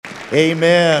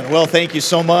Amen. Well, thank you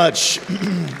so much.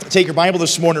 Take your Bible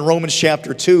this morning, Romans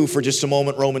chapter 2 for just a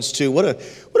moment, Romans 2. What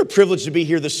a privilege to be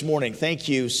here this morning. Thank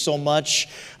you so much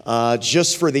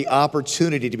just for the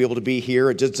opportunity to be able to be here.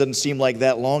 It just doesn't seem like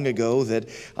that long ago that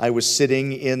I was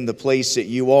sitting in the place that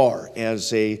you are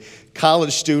as a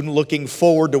college student looking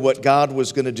forward to what God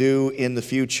was going to do in the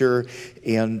future.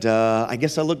 And I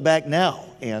guess I look back now,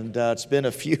 and it's been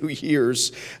a few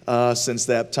years since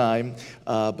that time.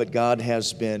 But God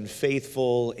has been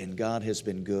faithful, and God has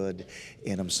been good,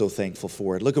 and I'm so thankful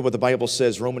for it. Look at what the Bible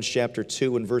says, Romans chapter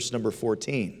 2 and verse number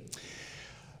 14.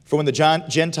 For when the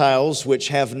Gentiles, which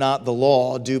have not the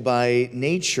law, do by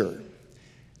nature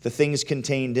the things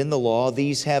contained in the law,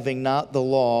 these having not the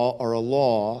law are a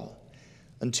law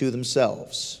unto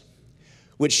themselves,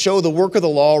 which show the work of the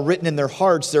law written in their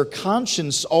hearts, their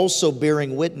conscience also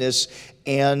bearing witness,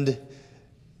 and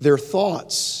their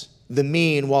thoughts the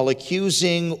mean, while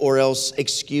accusing or else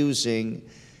excusing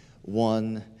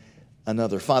one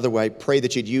another. Father, I pray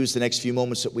that you'd use the next few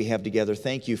moments that we have together.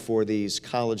 Thank you for these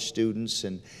college students,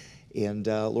 and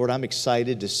Lord, I'm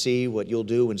excited to see what you'll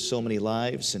do in so many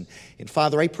lives. And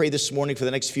Father, I pray this morning for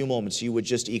the next few moments you would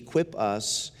just equip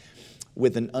us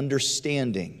with an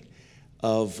understanding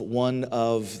of one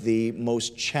of the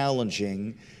most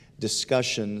challenging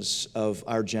discussions of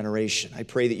our generation. I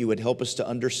pray that you would help us to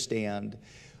understand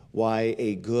why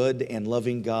a good and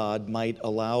loving God might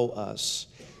allow us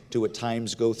to at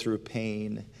times go through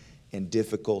pain and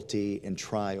difficulty and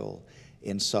trial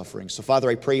and suffering. So Father,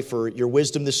 I pray for your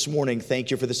wisdom this morning.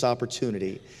 Thank you for this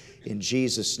opportunity. In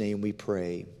Jesus' name we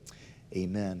pray.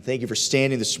 Amen. Thank you for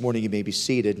standing this morning. You may be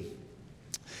seated.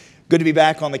 Good to be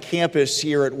back on the campus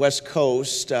here at West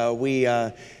Coast. We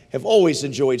have always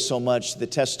enjoyed so much the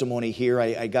testimony here.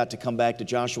 I got to come back to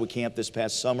Joshua Camp this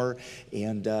past summer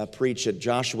and preach at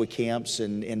Joshua Camps,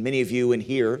 and many of you in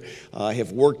here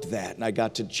have worked that, and I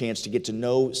got a chance to get to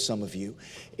know some of you.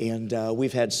 And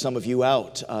we've had some of you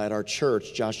out at our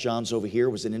church. Josh Johns over here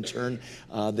was an intern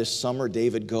this summer.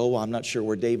 David Go, I'm not sure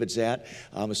where David's at.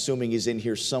 I'm assuming he's in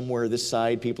here somewhere this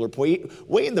side. People are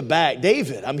way in the back.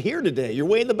 David, I'm here today. You're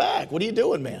way in the back. What are you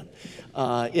doing, man?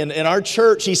 In our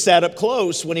church, he sat up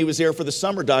close when he was there for the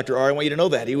summer, Dr. R. I want you to know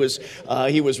that. He was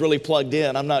really plugged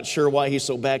in. I'm not sure why he's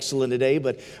so backslidden today,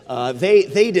 but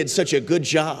they did such a good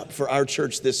job for our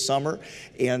church this summer,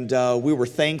 and we were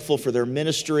thankful for their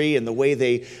ministry and the way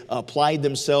they applied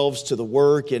themselves to the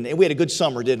work, and we had a good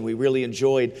summer, didn't we? Really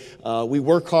enjoyed. We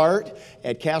work hard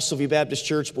at Castleview Baptist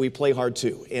Church, but we play hard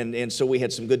too, and so we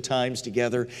had some good times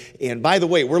together. And by the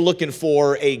way, we're looking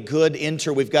for a good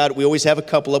intern. We always have a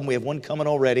couple of them. We have one coming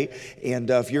already, and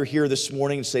if you're here this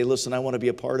morning and say, listen, I want to be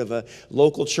a part of a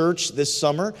local church this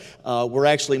summer, we're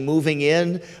actually moving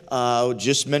in,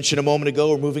 just mentioned a moment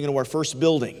ago, we're moving into our first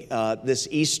building this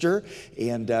Easter,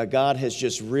 and God has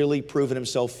just really proven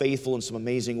himself faithful in some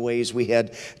amazing ways. We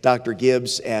had Dr.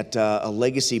 Gibbs at a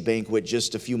legacy banquet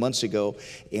just a few months ago,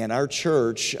 and our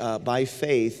church, by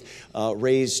faith,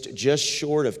 raised just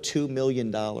short of $2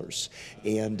 million,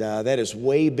 and that is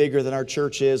way bigger than our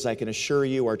church is. I can assure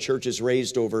you our church has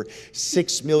raised over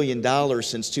 $6 million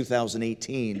since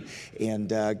 2018,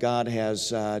 and God has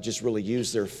just really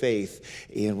used their faith,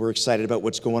 and we're excited about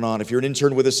what's going on. If you're an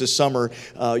intern with us this summer,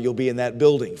 you'll be in that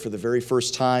building for the very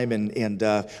first time, and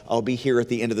I'll be here at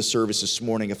the end of the service this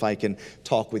morning. If I can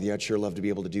talk with you, I'd sure love to be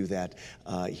able to do that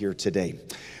here today.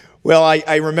 Well,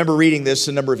 I remember reading this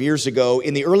a number of years ago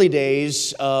in the early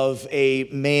days of a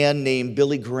man named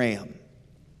Billy Graham.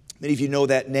 Many of you know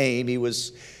that name. He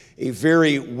was a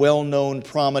very well-known,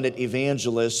 prominent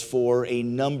evangelist for a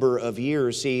number of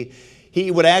years.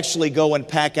 He would actually go and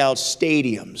pack out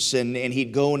stadiums, and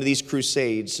he'd go into these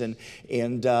crusades. And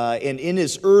in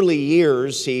his early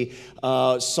years, he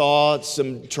saw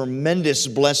some tremendous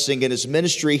blessing in his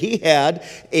ministry. He had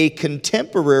a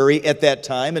contemporary at that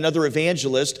time, another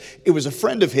evangelist. It was a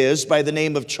friend of his by the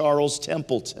name of Charles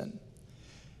Templeton.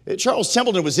 Charles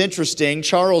Templeton was interesting.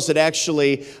 Charles had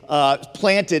actually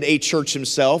planted a church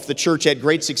himself. The church had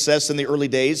great success in the early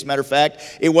days. Matter of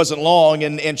fact, it wasn't long,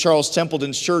 and Charles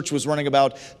Templeton's church was running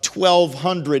about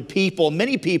 1,200 people.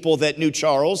 Many people that knew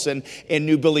Charles and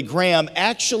knew Billy Graham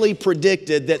actually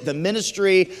predicted that the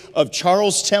ministry of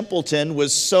Charles Templeton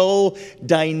was so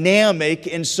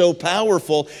dynamic and so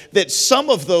powerful that some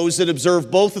of those that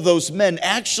observed both of those men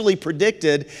actually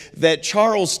predicted that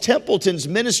Charles Templeton's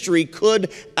ministry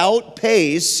could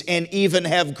outpace and even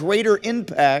have greater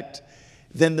impact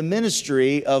than the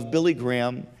ministry of Billy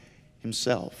Graham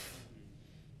himself.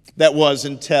 That was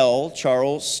until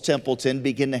Charles Templeton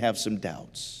began to have some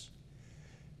doubts.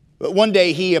 But one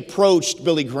day he approached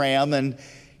Billy Graham, and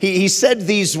he said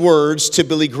these words to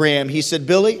Billy Graham. He said,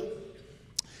 "Billy,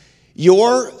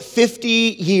 You're 50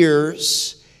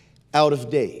 years out of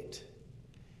date.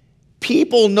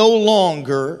 People no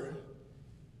longer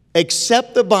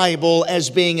accept the Bible as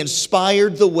being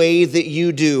inspired the way that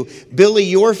you do. Billy,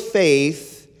 your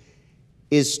faith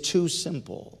is too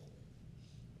simple.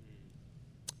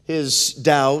 His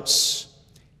doubts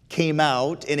came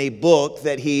out in a book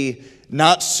that he,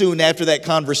 not soon after that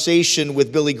conversation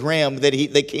with Billy Graham,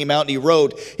 that came out and he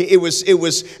wrote. It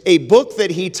was a book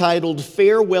that he titled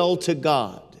Farewell to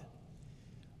God: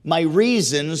 My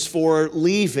Reasons for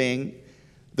Leaving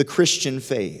the Christian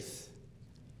Faith.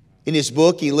 In his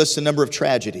book, he lists a number of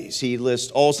tragedies. He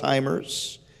lists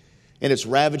Alzheimer's and its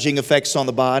ravaging effects on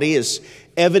the body as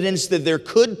evidence that there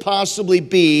could possibly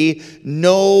be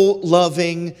no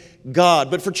loving God.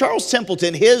 But for Charles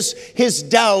Templeton, his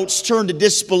doubts turned to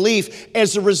disbelief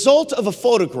as a result of a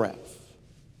photograph.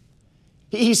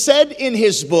 He said in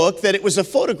his book that it was a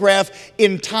photograph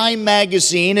in Time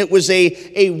magazine. It was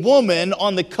a woman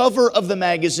on the cover of the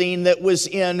magazine that was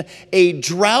in a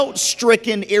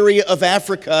drought-stricken area of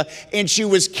Africa, and she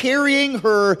was carrying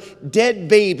her dead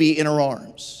baby in her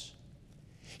arms.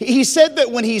 He said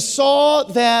that when he saw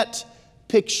that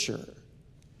picture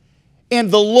and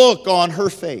the look on her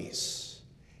face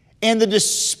and the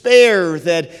despair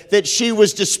that she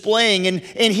was displaying,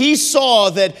 and he saw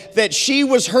that she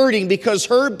was hurting because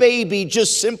her baby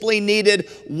just simply needed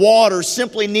water,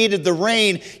 simply needed the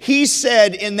rain, he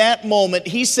said in that moment,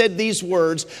 he said these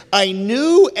words, "I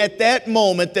knew at that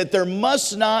moment that there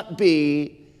must not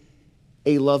be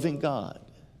a loving God."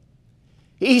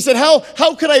 He said,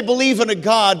 how could I believe in a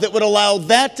God that would allow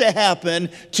that to happen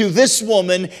to this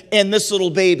woman and this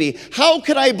little baby? How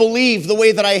could I believe the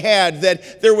way that I had,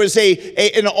 that there was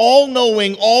an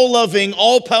all-knowing, all-loving,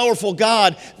 all-powerful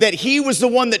God, that He was the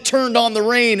one that turned on the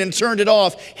rain and turned it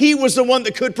off. He was the one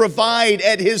that could provide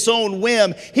at His own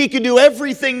whim. He could do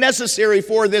everything necessary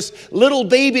for this little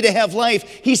baby to have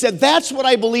life. He said, that's what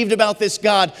I believed about this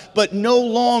God, but no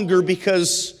longer,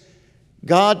 because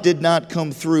God did not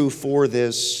come through for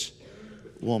this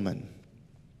woman.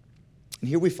 And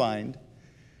here we find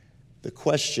the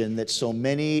question that so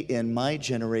many in my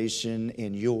generation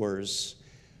and yours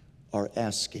are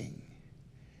asking.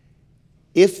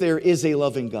 If there is a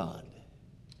loving God,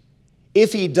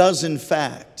 if He does in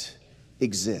fact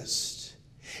exist,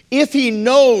 if He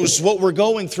knows what we're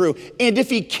going through, and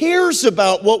if He cares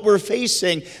about what we're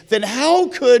facing, then how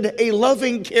could a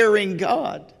loving, caring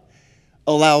God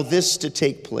allow this to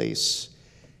take place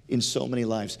in so many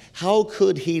lives? How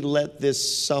could He let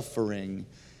this suffering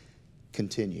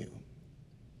continue?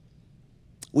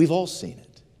 We've all seen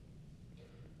it.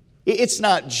 It's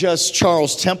not just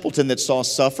Charles Templeton that saw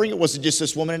suffering. It wasn't just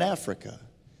this woman in Africa.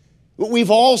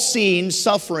 We've all seen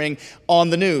suffering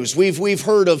on the news. We've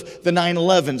heard of the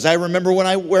 9/11s. I remember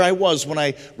where I was when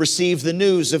I received the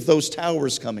news of those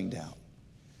towers coming down.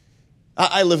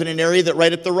 I live in an area that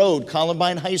right up the road,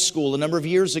 Columbine High School, a number of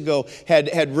years ago,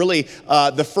 had really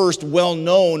the first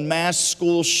well-known mass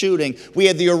school shooting. We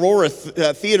had the Aurora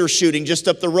Theater shooting just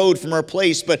up the road from our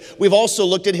place, but we've also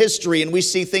looked at history, and we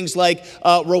see things like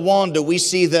Rwanda. We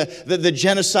see the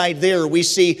genocide there. We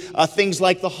see things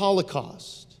like the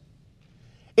Holocaust.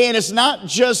 And it's not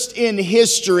just in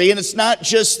history, and it's not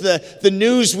just the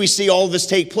news we see all of this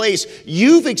take place.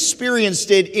 You've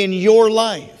experienced it in your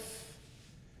life.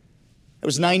 I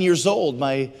was 9 years old.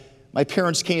 My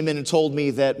parents came in and told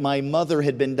me that my mother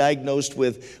had been diagnosed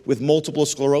with multiple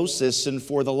sclerosis, and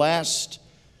for the last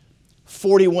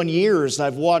 41 years,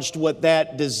 I've watched what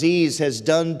that disease has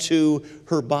done to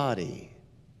her body.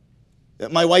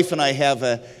 My wife and I have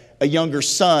a younger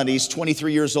son. He's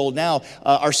 23 years old now.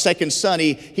 Our second son,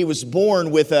 he was born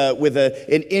with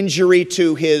an injury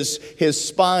to his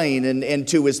spine and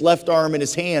to his left arm and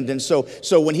his hand. And so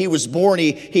when he was born,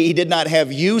 he did not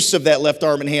have use of that left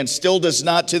arm and hand. Still does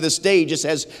not to this day. Just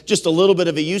has just a little bit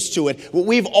of a use to it.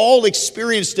 We've all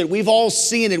experienced it. We've all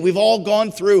seen it. We've all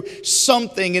gone through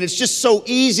something. And it's just so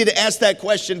easy to ask that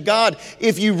question, God,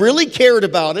 if you really cared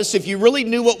about us, if you really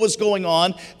knew what was going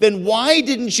on, then why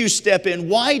didn't you step in?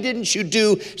 Why didn't you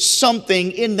do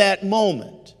something in that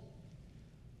moment?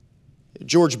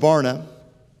 George Barna,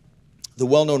 the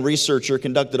well-known researcher,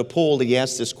 conducted a poll. He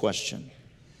asked this question.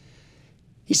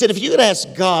 He said, if you could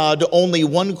ask God only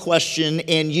one question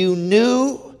and you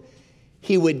knew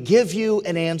He would give you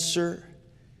an answer,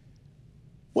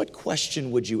 what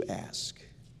question would you ask?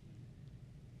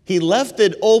 He left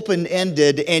it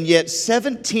open-ended, and yet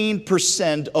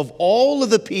 17% of all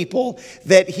of the people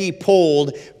that he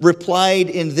polled replied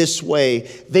in this way.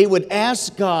 They would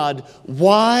ask God,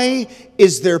 why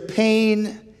is there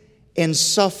pain and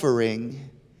suffering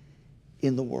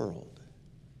in the world?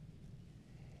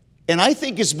 And I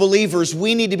think as believers,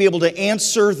 we need to be able to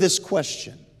answer this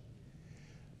question.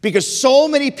 Because so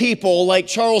many people, like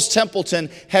Charles Templeton,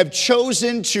 have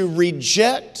chosen to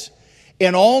reject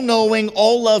an all-knowing,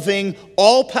 all-loving,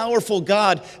 all-powerful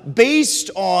God based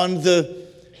on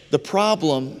the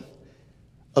problem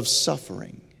of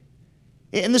suffering.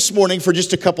 And this morning, for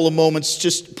just a couple of moments,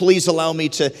 just please allow me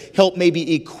to help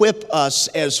maybe equip us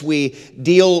as we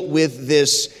deal with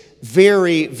this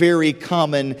very, very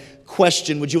common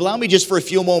question. Would you allow me just for a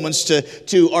few moments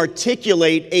to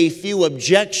articulate a few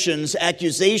objections,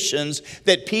 accusations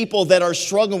that people that are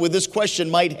struggling with this question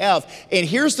might have? And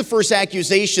here's the first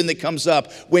accusation that comes up.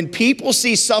 When people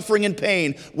see suffering and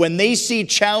pain, when they see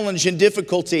challenge and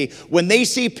difficulty, when they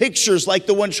see pictures like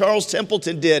the one Charles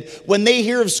Templeton did, when they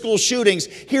hear of school shootings,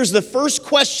 here's the first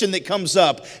question that comes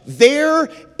up. There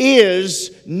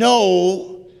is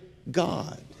no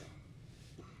God.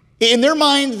 In their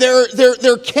mind,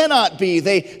 there cannot be.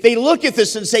 They look at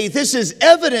this and say, this is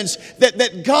evidence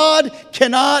that God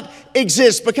cannot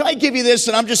exist. But can I give you this?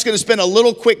 And I'm just going to spend a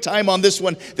little quick time on this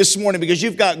one this morning because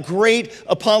you've got great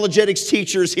apologetics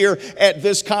teachers here at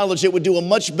this college that would do a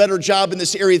much better job in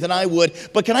this area than I would.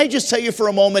 But can I just tell you for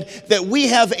a moment that we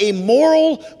have a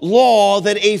moral law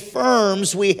that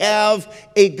affirms we have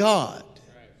a God.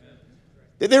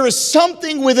 There is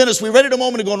something within us. We read it a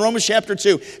moment ago in Romans chapter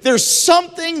 2. There's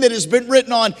something that has been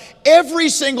written on every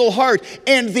single heart.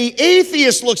 And the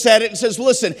atheist looks at it and says,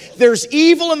 listen, there's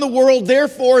evil in the world,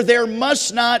 therefore there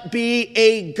must not be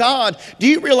a God. Do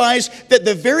you realize that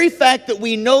the very fact that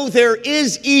we know there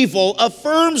is evil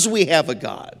affirms we have a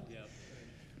God?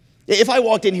 If I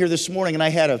walked in here this morning and I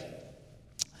had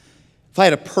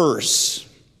a purse,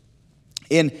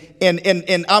 and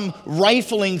I'm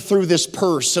rifling through this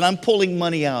purse and I'm pulling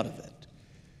money out of it.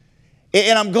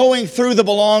 And I'm going through the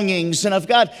belongings and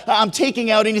I'm taking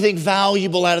out anything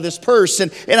valuable out of this purse.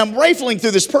 And I'm rifling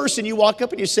through this purse and you walk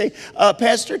up and you say,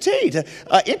 Pastor Tate,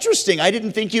 interesting, I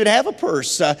didn't think you'd have a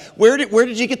purse. Where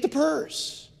did you get the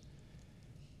purse?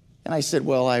 And I said,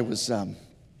 well, I was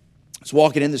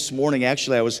walking in this morning.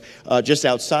 Actually, I was just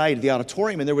outside the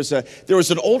auditorium and there was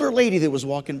an older lady that was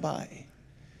walking by.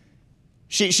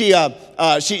 She had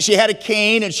a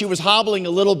cane and she was hobbling a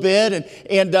little bit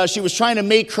and she was trying to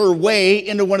make her way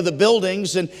into one of the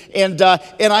buildings and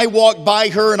I walked by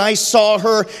her and I saw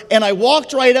her and I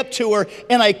walked right up to her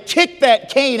and I kicked that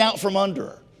cane out from under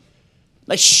her.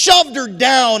 I shoved her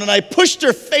down and I pushed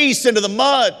her face into the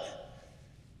mud.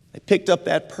 I picked up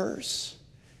that purse.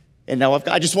 And now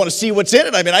I just want to see what's in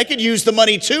it. I mean, I could use the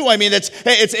money too. I mean, it's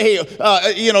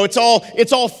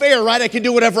all fair, right? I can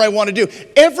do whatever I want to do.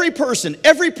 Every person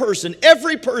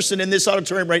in this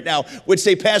auditorium right now would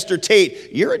say, Pastor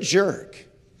Tate, you're a jerk.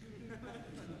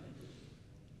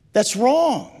 That's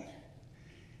wrong.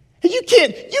 You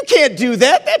can't do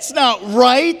that. That's not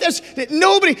right.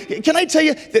 Nobody. Can I tell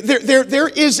you, there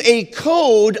is a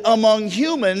code among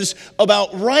humans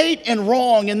about right and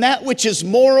wrong and that which is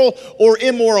moral or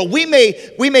immoral. We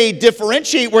may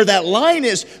differentiate where that line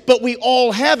is, but we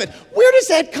all have it. Where does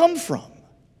that come from?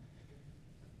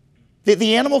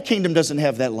 The animal kingdom doesn't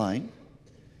have that line.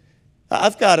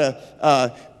 I've got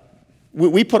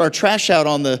we put our trash out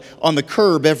on the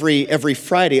curb every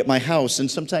Friday at my house, and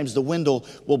sometimes the wind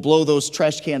will blow those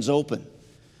trash cans open.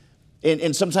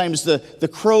 And sometimes the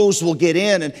crows will get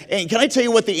in. And can I tell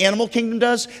you what the animal kingdom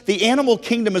does? The animal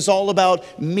kingdom is all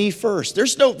about me first.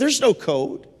 There's no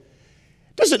code.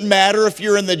 Doesn't matter if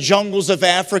you're in the jungles of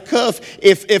Africa,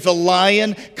 if a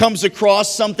lion comes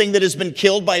across something that has been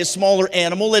killed by a smaller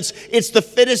animal, it's the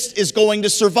fittest is going to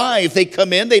survive. They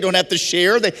come in, they don't have to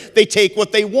share, they take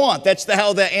what they want. That's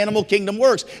how the animal kingdom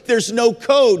works. There's no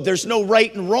code, there's no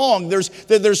right and wrong, there's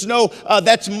no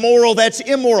that's moral, that's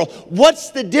immoral.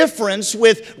 What's the difference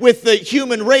with the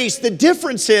human race? The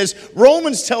difference is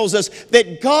Romans tells us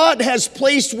that God has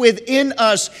placed within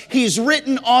us, He's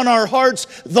written on our hearts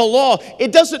the law.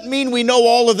 It doesn't mean we know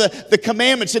all of the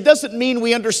commandments. It doesn't mean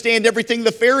we understand everything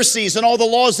the Pharisees and all the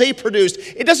laws they produced.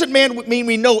 It doesn't mean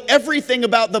we know everything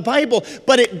about the Bible,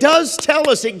 but it does tell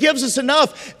us, it gives us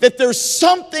enough that there's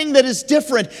something that is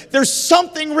different. There's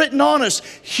something written on us.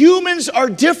 Humans are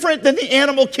different than the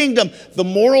animal kingdom. The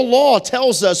moral law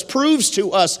tells us, proves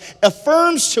to us,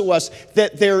 affirms to us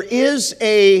that there is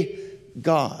a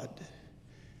God.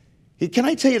 Can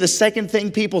I tell you the second thing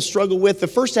people struggle with? The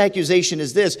first accusation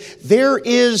is this: there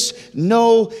is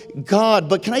no God.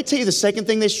 But can I tell you the second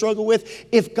thing they struggle with?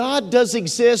 If God does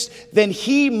exist, then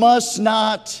He must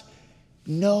not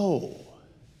know.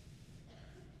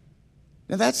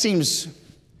 Now that seems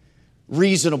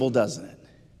reasonable, doesn't it?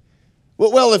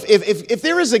 Well, if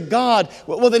there is a God,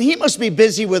 well, then He must be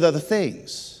busy with other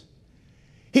things.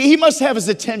 He must have his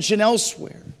attention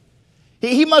elsewhere.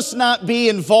 He must not be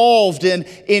involved in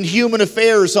human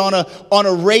affairs on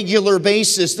a regular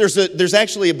basis. There's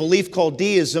actually a belief called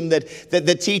deism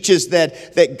that teaches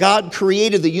that God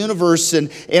created the universe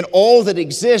and all that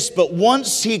exists, but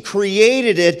once He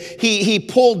created it, He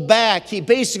pulled back. He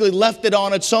basically left it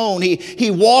on its own. He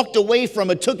walked away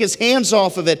from it, took His hands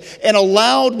off of it, and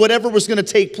allowed whatever was going to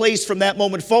take place from that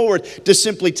moment forward to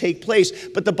simply take place.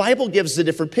 But the Bible gives a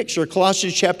different picture.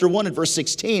 Colossians chapter 1 and verse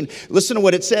 16. Listen to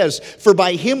what it says. For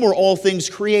by Him were all things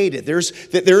created.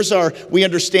 We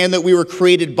understand that we were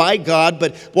created by God,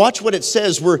 but watch what it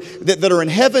says. That are in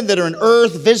heaven, that are in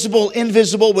earth, visible,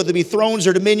 invisible, whether it be thrones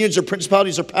or dominions or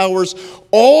principalities or powers.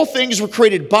 All things were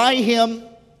created by Him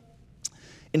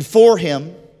and for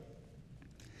Him.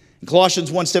 And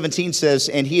Colossians 1:17 says,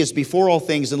 and He is before all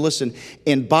things, and listen,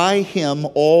 and by Him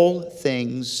all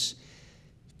things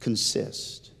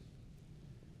consist.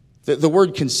 The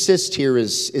word consist here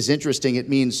is interesting. It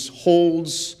means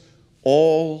holds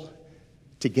all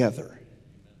together.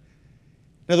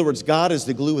 In other words, God is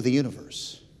the glue of the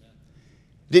universe.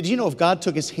 Did you know if God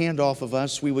took His hand off of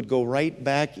us, we would go right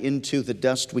back into the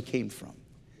dust we came from?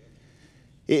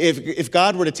 If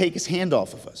God were to take His hand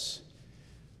off of us,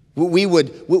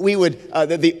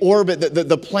 the orbit,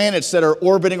 the planets that are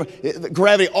orbiting,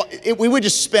 gravity, we would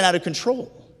just spin out of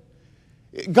control.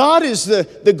 God is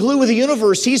the glue of the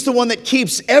universe. He's the one that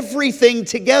keeps everything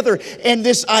together. And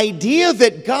this idea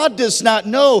that God does not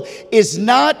know is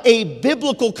not a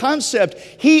biblical concept.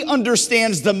 He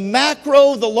understands the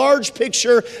macro, the large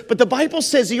picture, but the Bible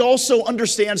says He also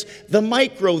understands the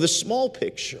micro, the small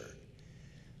picture.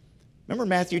 Remember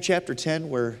Matthew chapter 10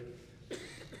 where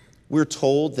we're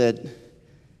told that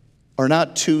are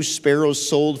not 2 sparrows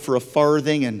sold for a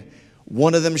farthing, and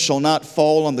one of them shall not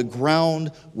fall on the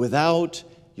ground without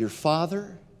your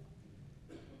Father?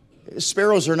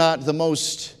 Sparrows are not the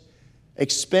most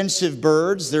expensive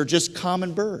birds. They're just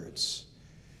common birds.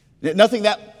 Nothing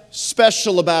that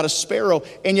special about a sparrow.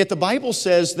 And yet the Bible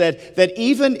says that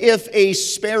even if a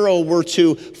sparrow were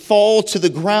to fall to the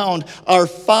ground, our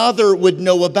Father would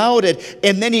know about it.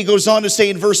 And then He goes on to say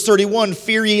in verse 31,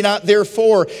 fear ye not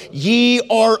therefore, ye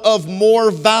are of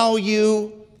more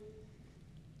value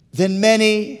than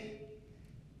many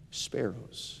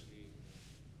sparrows.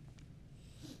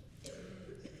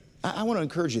 I want to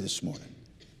encourage you this morning.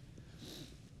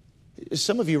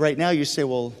 Some of you right now, you say,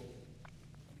 well,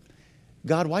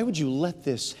 God, why would you let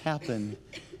this happen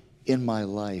in my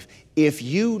life? If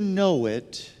you know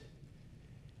it,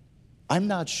 I'm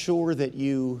not sure that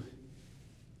you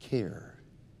care.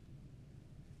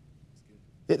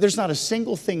 There's not a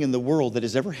single thing in the world that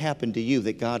has ever happened to you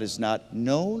that God has not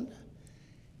known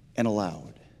and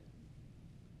allowed.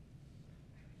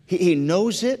 He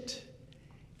knows it,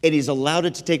 and He's allowed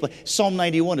it to take place. Psalm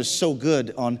 91 is so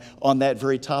good on that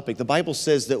very topic. The Bible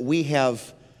says that we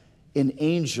have an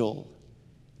angel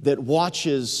that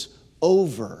watches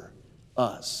over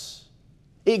us.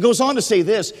 It goes on to say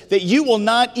this, that you will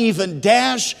not even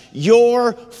dash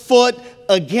your foot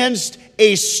against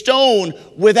a stone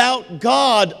without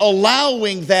God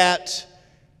allowing that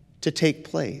to take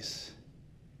place.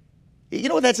 You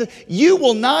know what that's? You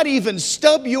will not even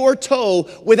stub your toe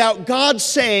without God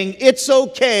saying it's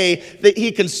okay that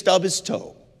He can stub His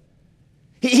toe.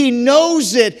 He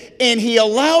knows it and He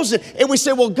allows it. And we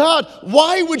say, well, God,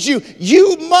 why would you?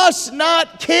 You must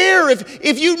not care.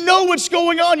 If you know what's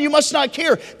going on, you must not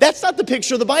care. That's not the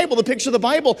picture of the Bible. The picture of the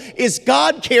Bible is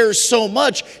God cares so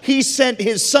much, He sent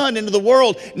His Son into the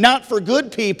world, not for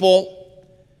good people,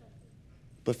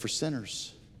 but for sinners.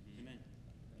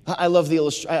 I love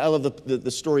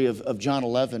the story of John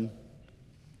 11.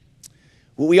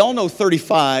 Well, we all know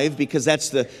 35 because that's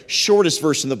the shortest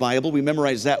verse in the Bible. We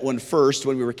memorized that one first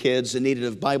when we were kids and needed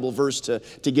a Bible verse to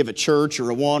give at church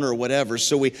or a one or whatever.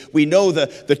 So we know the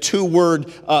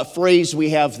 2-word phrase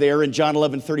we have there in John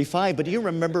 11:35. But do you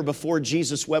remember before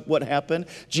Jesus wept what happened?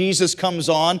 Jesus comes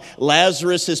on.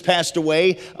 Lazarus has passed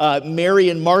away. Mary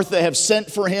and Martha have sent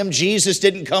for Him. Jesus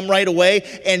didn't come right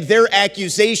away. And their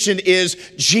accusation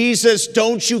is, Jesus,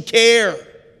 don't you care?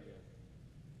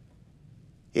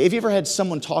 Have you ever had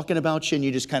someone talking about you and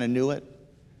you just kind of knew it?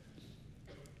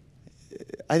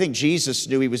 I think Jesus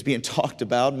knew He was being talked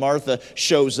about. Martha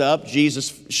shows up,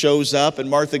 Jesus shows up, and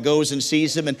Martha goes and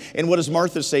sees Him. And what does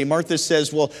Martha say? Martha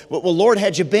says, well, Lord,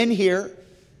 had you been here,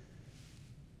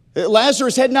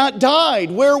 Lazarus had not died.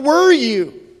 Where were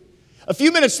you? A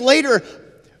few minutes later,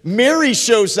 Mary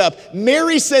shows up.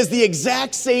 Mary says the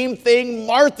exact same thing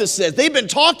Martha says. They've been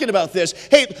talking about this.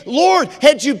 Hey, Lord,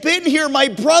 had you been here, my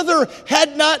brother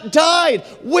had not died.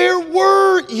 Where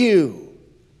were you?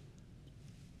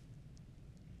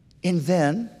 And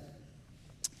then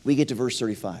we get to verse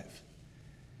 35.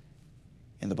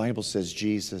 And the Bible says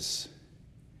Jesus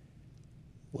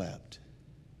wept.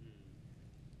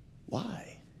 Why?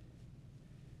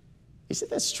 Isn't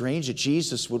that strange that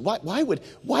Jesus would, why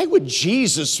would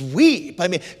Jesus weep? I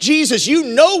mean, Jesus, you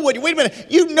know wait a minute,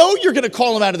 you know you're going to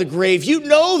call him out of the grave. You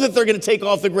know that they're going to take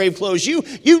off the grave clothes.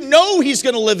 You know he's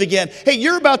going to live again. Hey,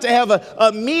 you're about to have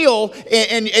a meal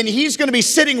and he's going to be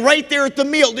sitting right there at the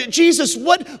meal. Jesus,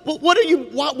 why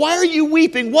are you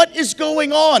weeping? What is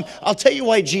going on? I'll tell you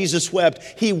why Jesus wept.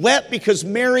 He wept because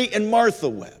Mary and Martha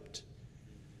wept.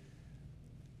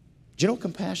 Do you know what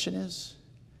compassion is?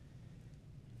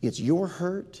 It's your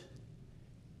hurt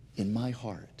in my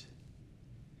heart.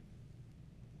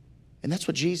 And that's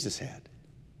what Jesus had.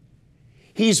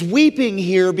 He's weeping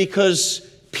here because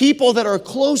people that are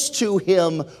close to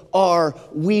him are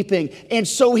weeping. And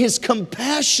so his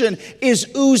compassion is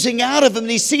oozing out of him.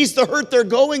 And he sees the hurt they're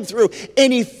going through.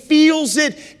 And he feels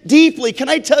it deeply. Can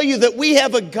I tell you that we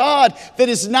have a God that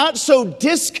is not so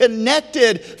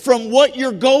disconnected from what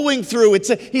you're going through.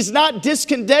 He's not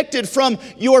disconnected from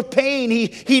your pain.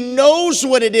 He knows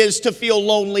what it is to feel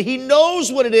lonely. He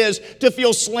knows what it is to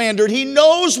feel slandered. He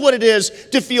knows what it is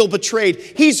to feel betrayed.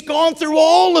 He's gone through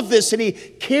all of this and he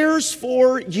cares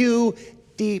for you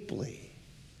deeply.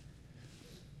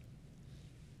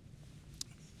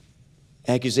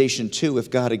 Accusation 2,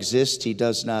 if God exists, he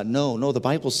does not know. No, the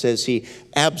Bible says he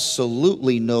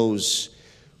absolutely knows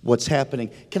what's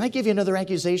happening. Can I give you another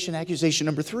accusation? Accusation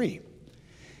number 3.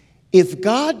 If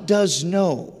God does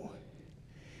know,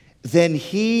 then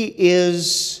he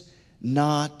is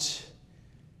not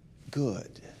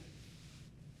good.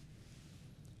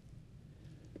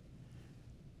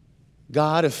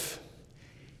 God,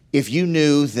 if you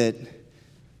knew that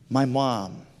my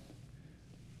mom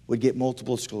would get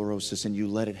multiple sclerosis and you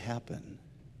let it happen,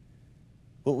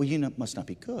 well, you must not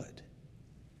be good.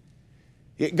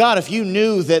 God, if you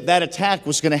knew that attack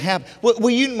was going to happen, well,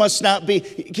 you must not be.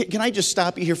 Can I just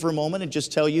stop you here for a moment and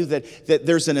just tell you that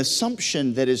there's an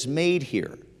assumption that is made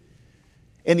here?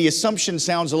 And the assumption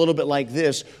sounds a little bit like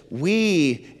this.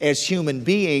 We, as human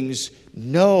beings,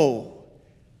 know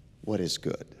what is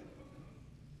good.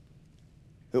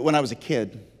 When I was a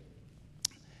kid,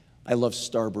 I loved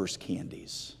Starburst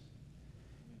candies.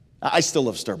 I still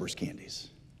love Starburst candies.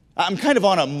 I'm kind of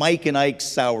on a Mike and Ike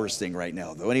Sours thing right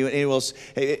now, though. Anyone else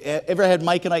ever had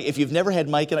Mike and Ike? If you've never had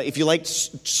Mike and Ike, if you like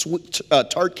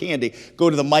tart candy, go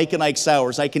to the Mike and Ike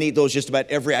Sours. I can eat those just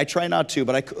about I try not to,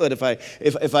 but I could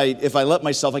if I let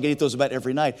myself. I could eat those about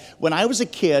every night. When I was a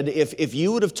kid, if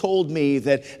you would have told me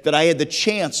that I had the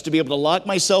chance to be able to lock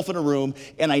myself in a room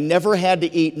and I never had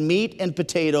to eat meat and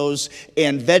potatoes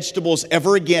and vegetables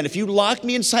ever again, if you locked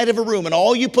me inside of a room and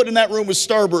all you put in that room was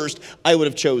Starburst, I would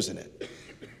have chosen it.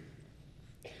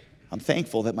 I'm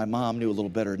thankful that my mom knew a little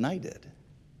better than I did.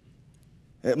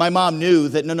 My mom knew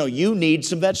that no, you need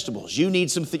some vegetables. You need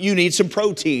some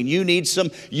protein. You need some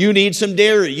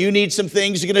dairy. You need some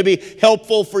things that are going to be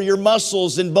helpful for your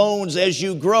muscles and bones as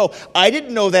you grow. I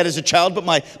didn't know that as a child, but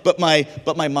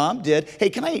my mom did.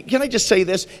 Hey, can I just say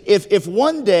this? If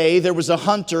one day there was a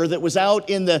hunter that was out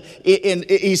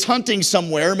he's hunting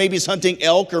somewhere, maybe he's hunting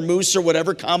elk or moose or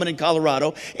whatever, common in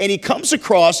Colorado, and he comes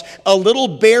across a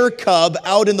little bear cub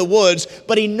out in the woods,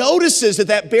 but he notices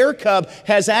that bear cub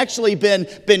has actually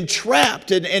been trapped,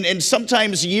 and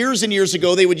sometimes years and years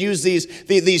ago they would use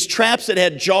these traps that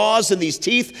had jaws and these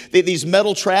teeth, these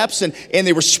metal traps, and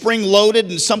they were spring loaded,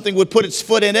 and something would put its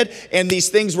foot in it, and these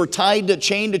things were chained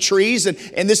to trees,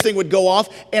 and this thing would go off.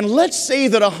 And let's say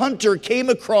that a hunter came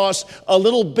across a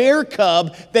little bear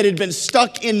cub that had been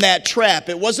stuck in that trap.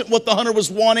 It wasn't what the hunter was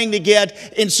wanting to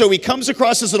get, and so he comes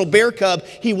across this little bear cub.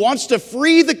 He wants to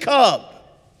free the cub.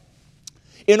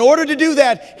 In order to do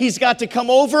that, he's got to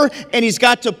come over and he's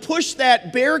got to push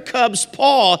that bear cub's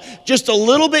paw just a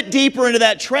little bit deeper into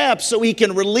that trap so he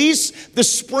can release the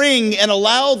spring and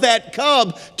allow that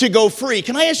cub to go free.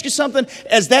 Can I ask you something?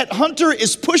 As that hunter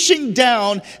is pushing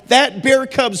down that bear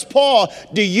cub's paw,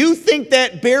 do you think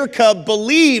that bear cub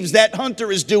believes that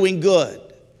hunter is doing good?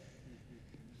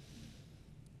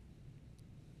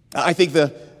 I think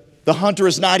the hunter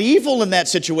is not evil in that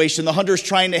situation. The hunter is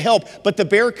trying to help, but the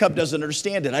bear cub doesn't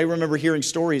understand it. I remember hearing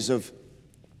stories of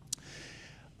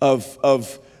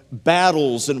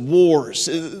battles and wars,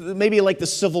 maybe like the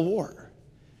Civil War.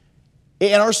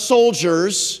 And our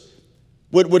soldiers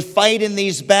would fight in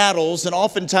these battles, and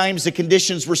oftentimes the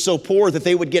conditions were so poor that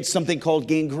they would get something called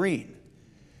gangrene.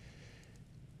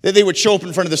 That they would show up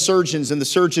in front of the surgeons, and the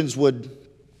surgeons would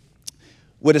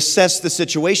would assess the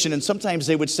situation, and sometimes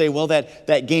they would say, well,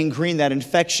 that gangrene, that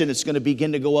infection, it's going to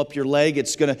begin to go up your leg.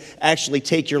 It's going to actually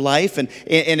take your life. And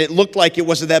it looked like it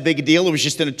wasn't that big a deal. It was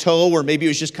just in a toe, or maybe it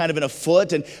was just kind of in a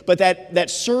foot. But that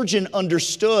surgeon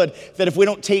understood that if we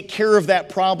don't take care of that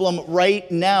problem right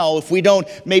now, if we don't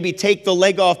maybe take the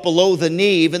leg off below the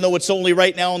knee, even though it's only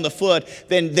right now on the foot,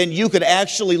 then you could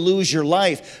actually lose your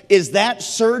life. Is that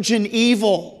surgeon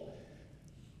evil?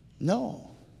 No.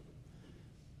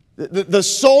 The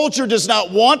soldier does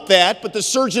not want that, but the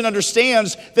surgeon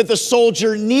understands that the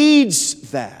soldier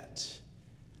needs that.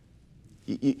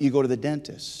 You go to the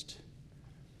dentist.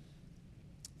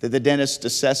 The dentist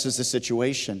assesses the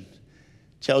situation,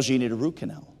 tells you need a root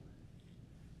canal.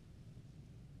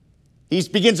 He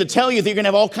begins to tell you that you're going to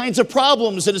have all kinds of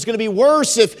problems and it's going to be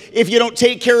worse if you don't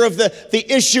take care of the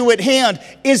issue at hand.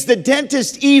 Is the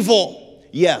dentist evil?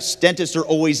 Yes, dentists are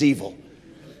always evil.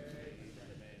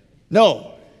 No.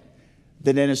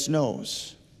 The dentist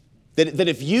knows that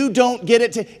if you don't get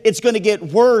it, it's going to get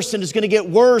worse and it's going to get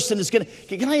worse and it's going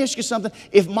to... Can I ask you something?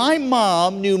 If my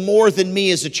mom knew more than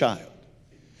me as a child,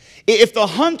 if the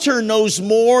hunter knows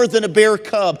more than a bear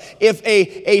cub, if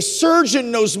a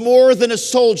surgeon knows more than a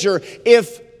soldier,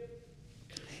 if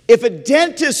a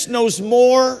dentist knows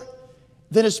more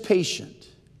than his patient,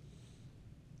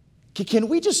 can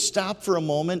we just stop for a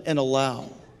moment and allow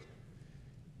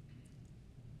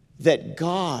that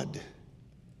God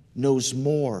knows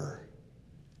more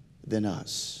than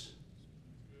us?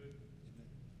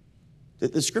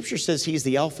 The scripture says he's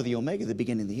the Alpha, the Omega, the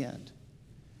beginning, the end.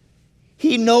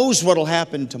 He knows what will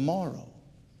happen tomorrow.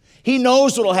 He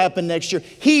knows what will happen next year.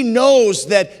 He knows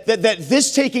that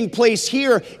this taking place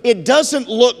here, it doesn't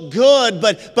look good,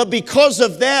 but because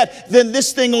of that, then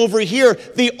this thing over here,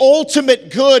 the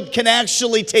ultimate good can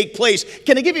actually take place.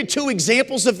 Can I give you 2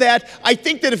 examples of that? I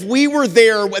think that if we were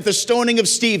there at the stoning of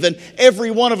Stephen,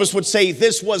 every one of us would say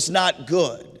this was not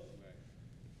good.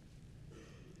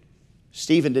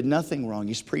 Stephen did nothing wrong.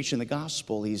 He's preaching the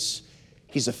gospel. He's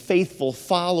a faithful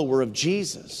follower of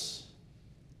Jesus.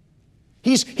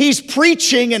 He's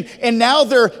preaching, and now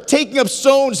they're taking up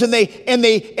stones, and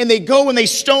they go and they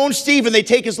stone Stephen. They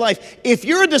take his life. If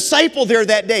you're a disciple there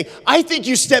that day, I think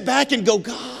you step back and go,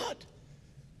 God,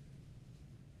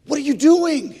 what are you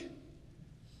doing?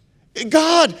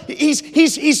 God,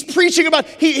 he's preaching about,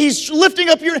 he's lifting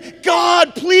up your,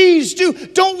 God, please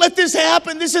don't let this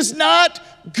happen. This is not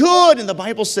good. And the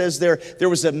Bible says there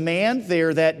was a man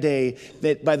there that day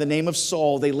that by the name of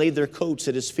Saul, they laid their coats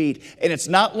at his feet. And it's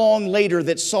not long later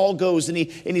that Saul goes and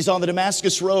he's on the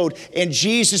Damascus road, and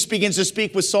Jesus begins to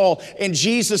speak with Saul. And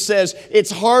Jesus says,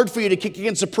 it's hard for you to kick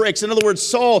against the pricks. In other words,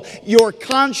 Saul, your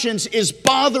conscience is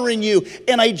bothering you.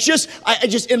 And I just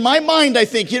in my mind, I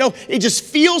think, it just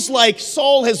feels like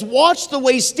Saul has watched the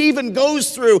way Stephen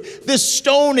goes through this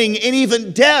stoning and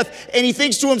even death. And he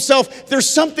thinks to himself, there's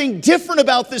something different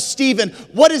about this Stephen.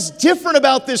 What is different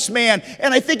about this man?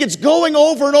 And I think it's going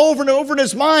over and over and over in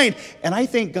his mind. And I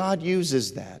think God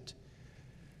uses that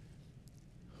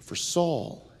for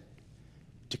Saul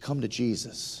to come to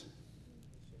Jesus.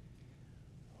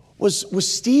 Was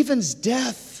Stephen's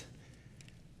death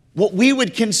what we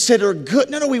would consider good?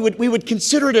 No, we would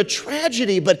consider it a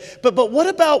tragedy. But what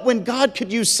about when God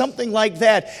could use something like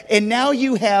that? And now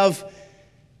you have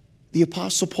the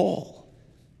Apostle Paul,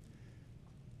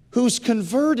 who's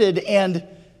converted and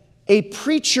a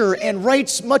preacher and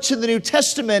writes much of the New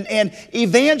Testament and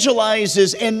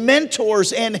evangelizes and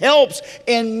mentors and helps.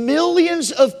 And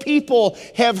millions of people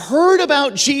have heard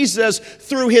about Jesus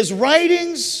through his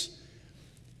writings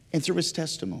and through his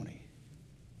testimony.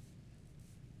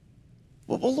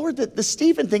 Well, Lord, the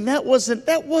Stephen thing, that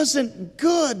wasn't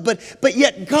good, but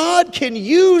yet God can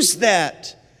use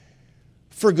that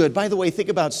for good. By the way, think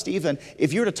about Stephen.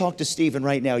 If you were to talk to Stephen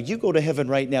right now, you go to heaven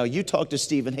right now, you talk to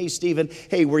Stephen. Hey, Stephen,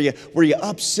 hey, were you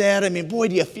upset? I mean, boy,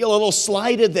 do you feel a little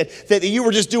slighted that you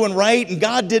were just doing right and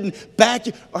God didn't back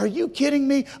you? Are you kidding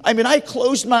me? I mean, I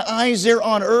closed my eyes there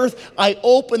on earth. I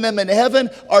opened them in heaven.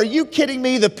 Are you kidding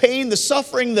me? The pain, the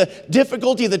suffering, the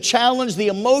difficulty, the challenge, the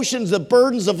emotions, the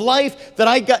burdens of life that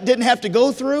I didn't have to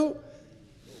go through?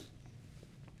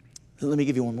 Let me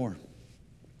give you one more.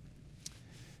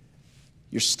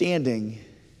 You're standing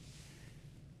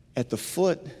at the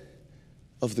foot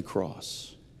of the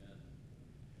cross.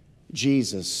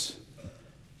 Jesus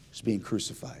is being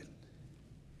crucified.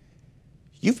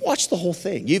 You've watched the whole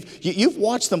thing. You've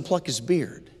watched them pluck his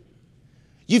beard.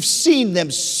 You've seen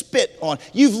them spit on.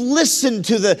 You've listened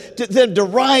to them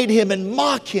deride him and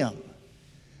mock him.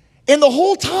 And the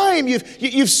whole time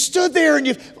you've stood there and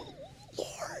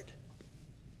Lord,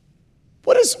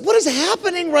 what is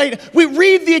happening right? We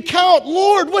read the account.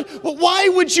 Lord, why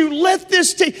would you let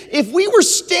this take? If we were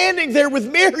standing there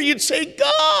with Mary, you'd say,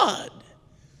 God,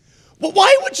 but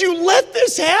why would you let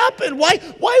this happen?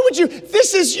 Why would you?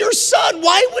 This is your son.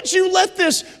 Why would you let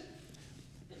this?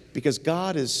 Because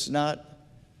God is not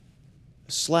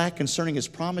slack concerning his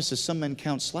promises. Some men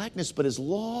count slackness, but is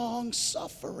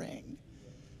long-suffering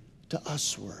to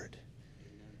usward,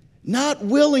 not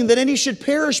willing that any should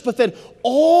perish, but that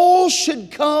all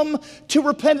should come to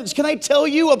repentance. Can I tell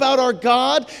you about our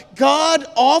God? God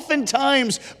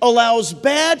oftentimes allows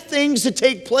bad things to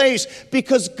take place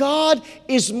because God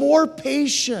is more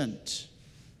patient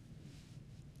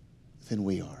than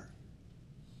we are.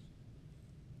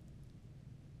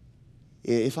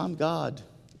 If I'm God,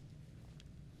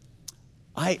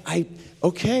 I'm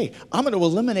going to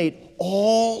eliminate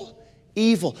all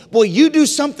evil. Boy, you do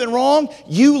something wrong,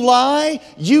 you lie,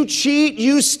 you cheat,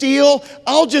 you steal,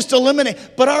 I'll just eliminate.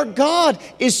 But our God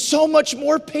is so much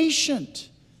more patient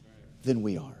than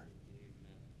we are.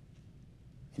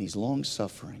 And he's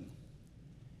long-suffering.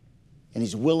 And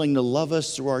he's willing to love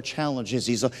us through our challenges.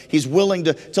 He's willing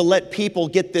to let people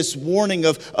get this warning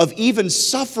of even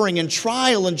suffering and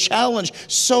trial and challenge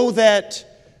so that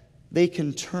they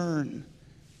can turn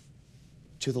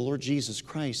to the Lord Jesus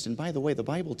Christ. And by the way, the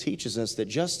Bible teaches us that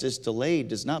justice delayed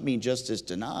does not mean justice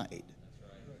denied.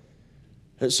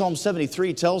 Psalm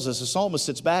 73 tells us, the psalmist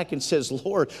sits back and says,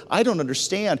 Lord, I don't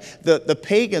understand. The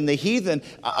pagan, the heathen,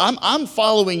 I'm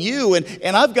following you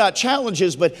and I've got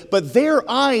challenges, but their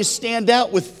eyes stand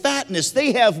out with fatness.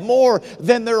 They have more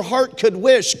than their heart could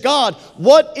wish. God,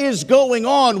 what is going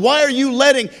on? Why are you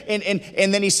letting?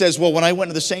 And then he says, well, when I went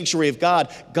to the sanctuary of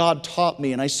God, God taught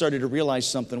me and I started to realize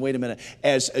something. Wait a minute.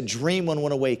 As a dream when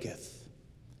one awaketh,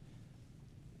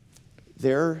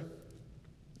 their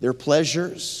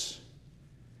pleasures,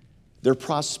 their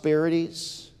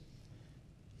prosperities,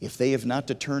 if they have not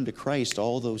to turn to Christ,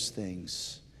 all those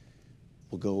things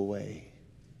will go away.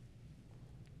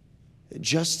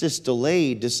 Justice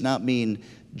delayed does not mean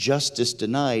justice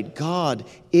denied. God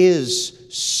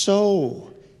is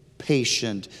so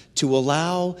patient to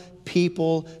allow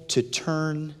people to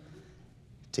turn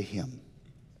to Him.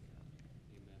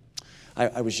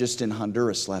 I was just in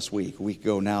Honduras last week. A week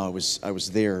ago now, I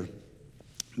was there.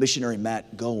 Missionary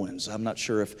Matt Goins. I'm not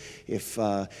sure if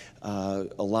a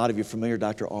lot of you are familiar.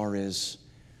 Dr. R is.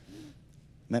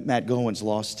 Matt Goins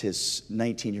lost his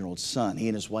 19-year-old son. He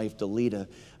and his wife Delita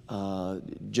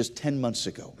just 10 months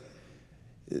ago.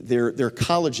 Their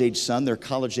college-age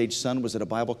son was at a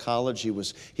Bible college. He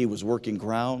was working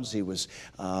grounds. He was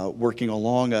working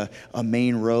along a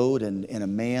main road, and a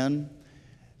man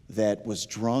that was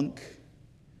drunk,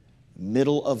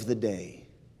 middle of the day,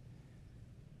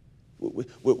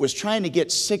 was trying to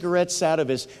get cigarettes out of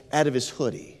his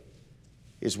hoodie,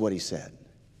 is what he said.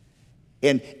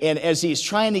 And as he's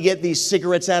trying to get these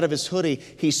cigarettes out of his hoodie,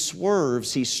 he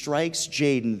swerves, he strikes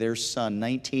Jaden, their son,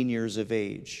 19 years of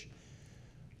age,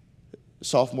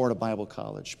 sophomore at a Bible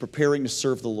college, preparing to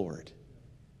serve the Lord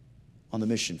on the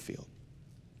mission field.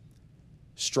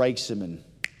 Strikes him and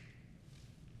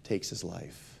takes his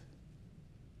life.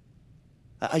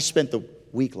 I spent the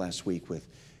week last week with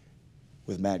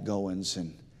Matt Goins,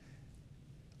 and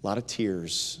a lot of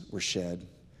tears were shed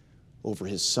over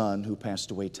his son who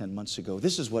passed away 10 months ago.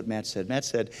 This is what Matt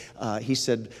said. He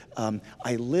said,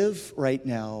 I live right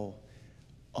now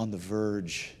on the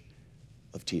verge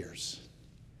of tears.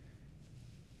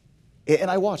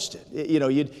 And I watched it. You know,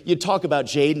 you'd talk about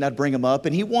Jaden, I'd bring him up,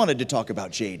 and he wanted to talk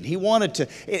about Jaden. He wanted to,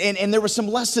 and there were some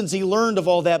lessons he learned of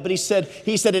all that, but he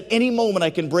said at any moment I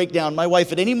can break down. My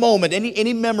wife, at any moment,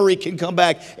 any memory can come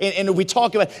back, and we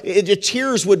talk about it, the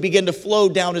tears would begin to flow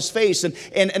down his face.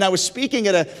 And I was speaking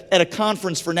at a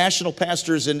conference for national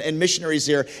pastors and missionaries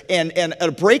there, and at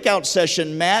a breakout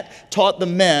session, Matt taught the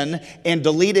men, and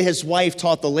Delita, his wife,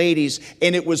 taught the ladies,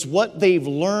 and it was what they've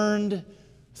learned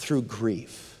through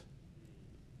grief.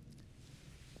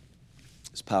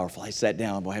 It's powerful. I sat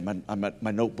down, I had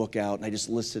my notebook out, and I just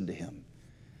listened to him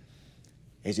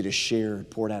as he just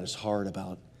shared, poured out his heart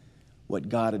about what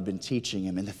God had been teaching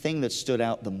him. And the thing that stood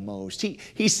out the most,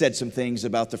 he said some things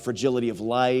about the fragility of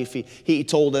life. He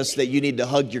told us that you need to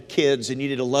hug your kids, and you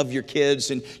need to love your kids,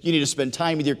 and you need to spend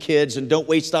time with your kids, and don't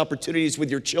waste opportunities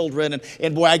with your children.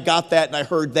 And boy, I got that, and I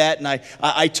heard that, and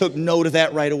I took note of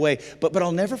that right away. But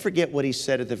I'll never forget what he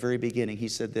said at the very beginning. He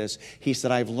said this. He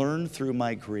said, I've learned through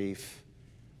my grief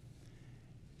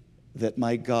that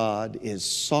my God is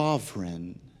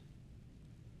sovereign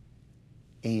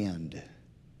and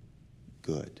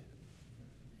good.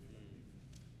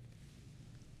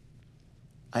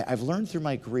 I've learned through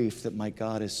my grief that my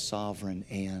God is sovereign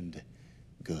and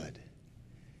good.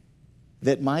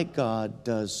 That my God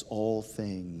does all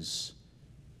things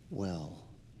well.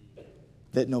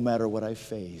 That no matter what I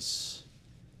face,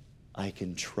 I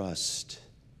can trust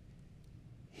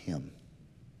Him.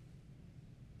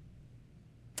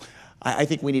 I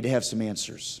think we need to have some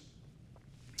answers.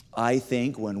 I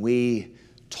think when we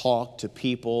talk to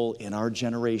people in our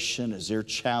generation as they're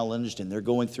challenged and they're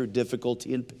going through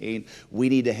difficulty and pain, we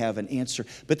need to have an answer.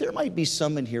 But there might be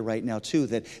some in here right now too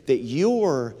that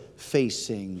you're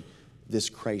facing this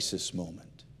crisis moment.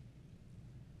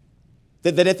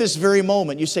 That at this very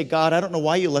moment you say, God, I don't know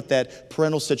why you let that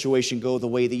parental situation go the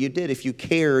way that you did. If you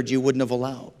cared, you wouldn't have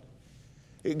allowed.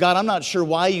 God, I'm not sure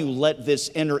why you let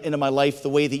this enter into my life the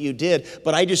way that you did,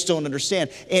 but I just don't understand.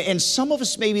 And some of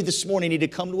us maybe this morning need to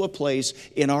come to a place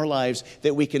in our lives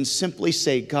that we can simply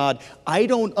say, God, I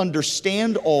don't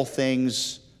understand all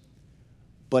things,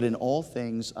 but in all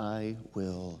things I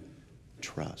will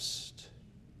trust.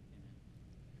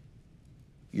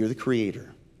 You're the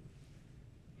Creator.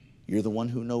 You're the one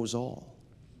who knows all.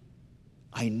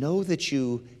 I know that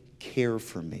you care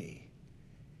for me.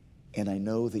 And I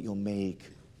know that you'll make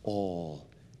all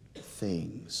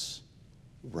things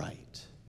right.